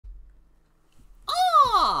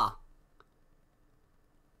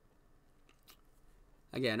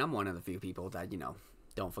Again, I'm one of the few people that, you know,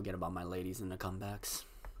 don't forget about my ladies in the comebacks.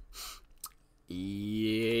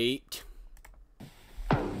 Yeet.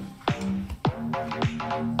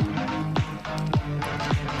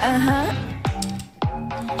 Uh-huh.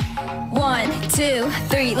 1, 2,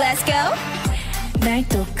 3, let's go. 날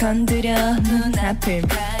또 건드려 눈앞을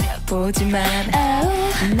바라보지만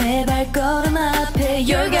내 발걸음 앞에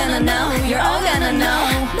You're gonna know, you're all gonna know.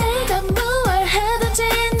 내가 뭘 하든지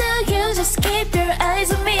now you just keep your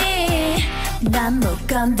eyes on me. 난 못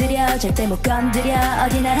건드려 절대 못 건드려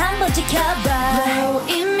어디 날 한번 지켜봐. Wow,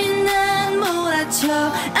 이미 난 몰아쳐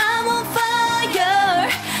I'm on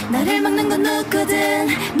fire. 나를 막는 건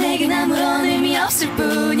누구든 내겐 아무런 의미 없을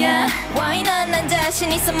뿐이야. Why not 난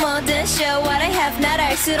자신 있어 뭐든 Show what I have 날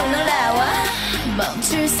알수록 놀라워.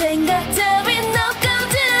 멈출 생각 따윈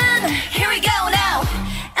없거든. Here we go now.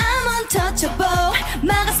 I'm untouchable.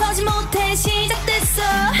 막아서지 못해 시작됐어.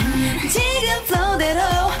 지금 flow대로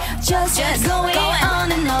Just going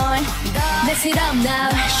on and on. Mess it up now.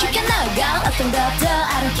 쉽게 나가 어떤 것도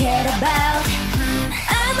I don't care about.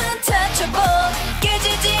 I'm untouchable.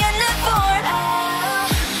 깨지지 않는 form.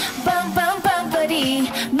 Bum bum bum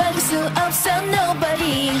buddy. 막을 수 없어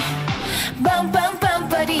nobody. Bum bum bum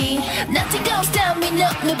buddy. Nothing gonna stop me no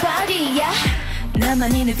nobody. Yeah.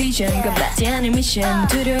 나만이 내 vision 겁나지 않을 mission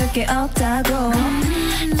두려울 게 없다고.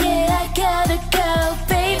 Yeah I gotta go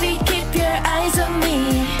baby keep your eyes on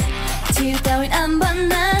me. 지우 따윈 안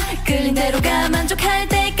봤나 끌린 대로 가 만족할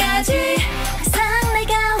때까지. 항상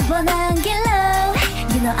내가 원한 길로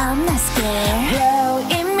You know I'm not scared.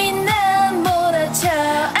 Bro 이미 난 몰아쳐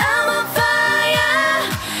I'm on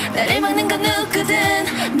fire. 나를 막는 건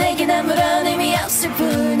누구든 내겐 아무런 의미 없을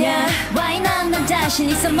뿐이야. Why not 난 자신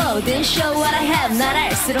있어 뭐든 Show what I have 날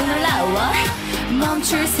알수록 놀라워.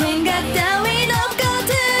 멈출 생각 따윈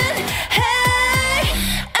없거든. Hey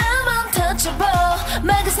I'm untouchable.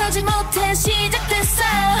 막아서지 못해 시작됐어.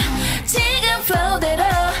 지금 flow대로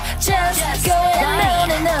Just going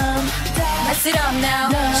on and on. Mess it up now.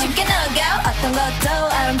 쉽게 나가 어떤 것도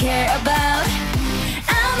I don't care about.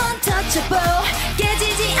 I'm untouchable.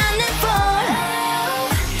 깨지지 않는 form.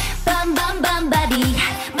 Bum bum bum body.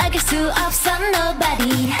 막을 수 없어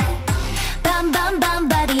nobody. Bum bum bum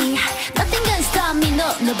body. Nothing can stop me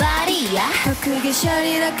no nobody. 더 크게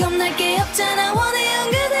셔리라 겁날 게 없잖아. 원해요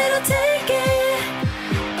그대로 take it.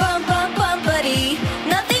 Bum bum bum body.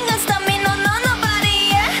 Nothing can stop me no no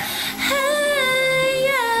nobody. Hey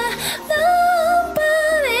yeah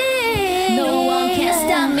nobody. No one can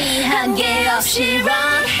stop me. 한계 없이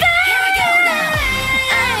run. Here we go now.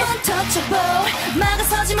 I'm untouchable.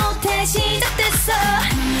 막아서지 못해 시작됐어.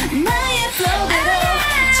 나의 flow대로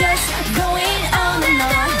Just going on and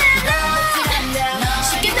on.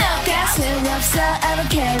 쉽게 나가 소용없어 I don't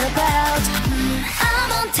care about.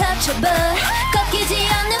 I'm untouchable. 꺾이지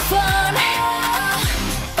않는 form.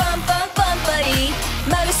 Bum bum bum buddy.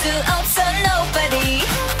 막을 수 없어 nobody.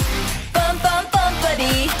 Bum bum bum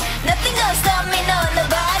buddy. Nothing gonna stop me no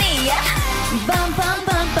nobody. Bum bum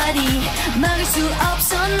bum buddy. 막을 수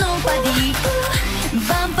없어 nobody.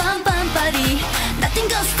 Bum bum bum buddy. Nothing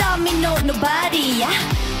gonna stop me no nobody.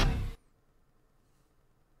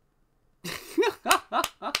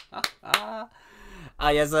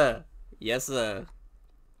 Yes sir. Yes sir.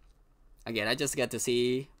 Again, I just get to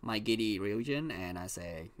see my giddy region and I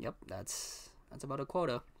say, yep, that's about a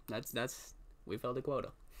quota. That's we filled the quota.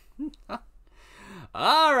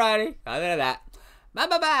 Alrighty, other than that, bye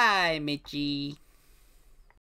bye bye, Michi.